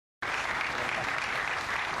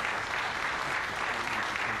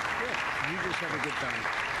You just have a good time.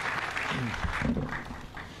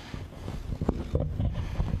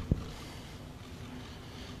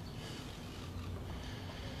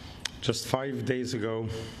 Just 5 days ago,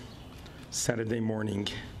 Saturday morning,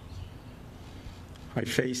 I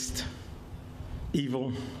faced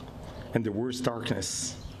evil and the worst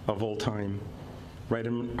darkness of all time, right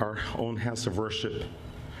in our own house of worship,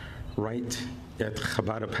 right at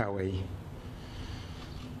Chabad of Poway.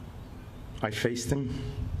 I faced him,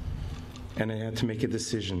 and I had to make a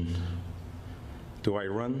decision. Do I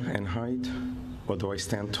run and hide, or do I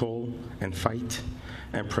stand tall and fight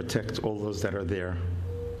and protect all those that are there?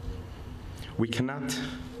 We cannot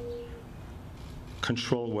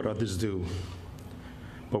control what others do,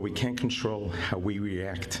 but we can control how we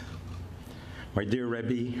react. My dear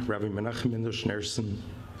Rebbe, Rabbi Menachem Mendel Schneerson,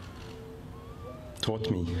 taught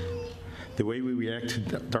me the way we react to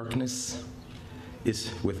darkness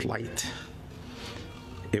is with light.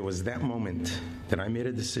 It was that moment that I made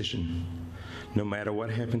a decision. No matter what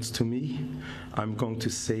happens to me, I'm going to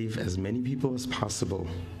save as many people as possible.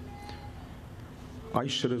 I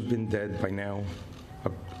should have been dead by now,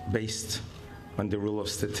 based on the rule of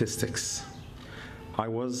statistics. I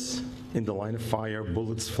was in the line of fire,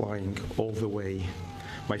 bullets flying all the way.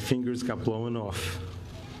 My fingers got blown off,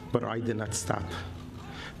 but I did not stop.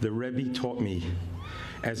 The Rebbe taught me,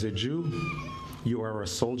 as a Jew, you are a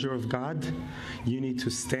soldier of God. You need to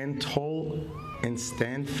stand tall and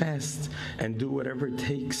stand fast and do whatever it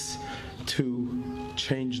takes to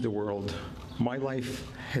change the world. My life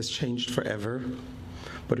has changed forever,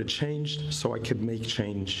 but it changed so I could make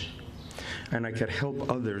change. And I could help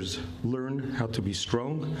others learn how to be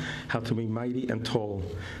strong, how to be mighty and tall.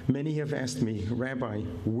 Many have asked me, Rabbi,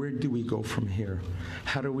 where do we go from here?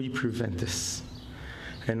 How do we prevent this?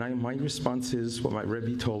 And my response is what my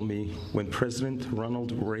Rebbe told me when President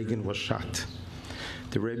Ronald Reagan was shot.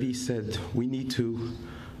 The Rebbe said, we need to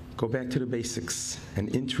go back to the basics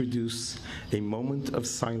and introduce a moment of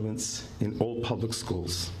silence in all public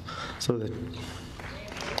schools so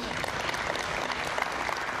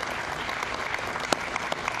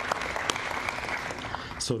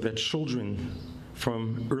that children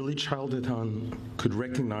from early childhood on could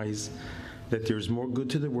recognize that there's more good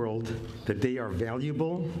to the world, that they are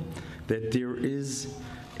valuable, that there is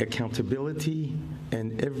accountability,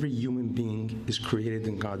 and every human being is created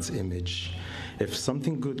in God's image. If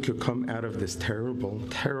something good could come out of this terrible,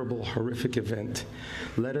 terrible, horrific event,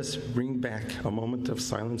 let us bring back a moment of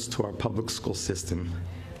silence to our public school system.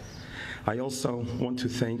 I also want to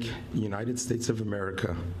thank the United States of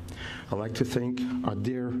America. I'd like to thank our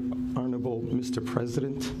dear Honorable Mr.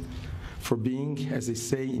 President for being, as they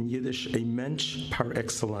say in Yiddish, a mensch par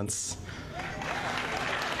excellence.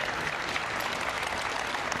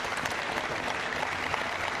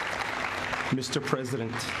 Mr.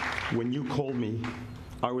 President, when you called me,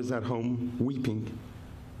 I was at home weeping.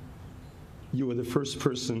 You were the first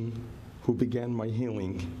person who began my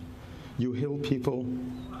healing. You heal people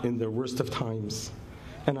in the worst of times,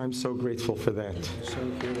 and I'm so grateful for that. So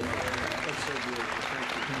beautiful. That's so beautiful.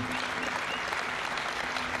 Thank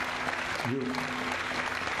you.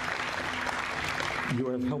 You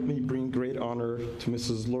have helped me bring great honor to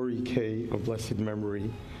Mrs. Lori Kay of blessed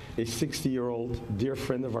memory, a 60-year-old dear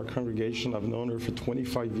friend of our congregation. I've known her for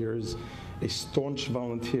 25 years, a staunch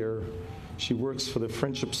volunteer. She works for the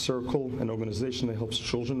Friendship Circle, an organization that helps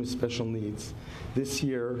children with special needs. This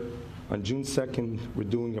year, on June 2nd, we're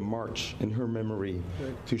doing a march in her memory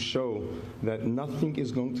to show that nothing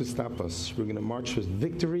is going to stop us. We're going to march with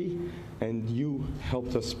victory, and you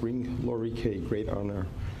helped us bring Lori Kay great honor.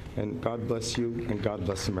 And God bless you, and God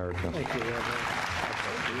bless America. Thank you, Rabbi.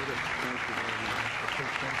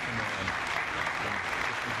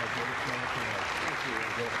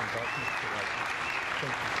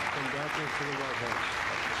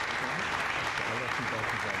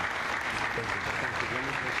 Thank you very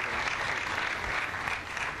much.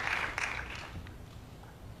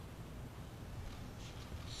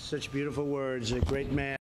 Such beautiful words, a great man.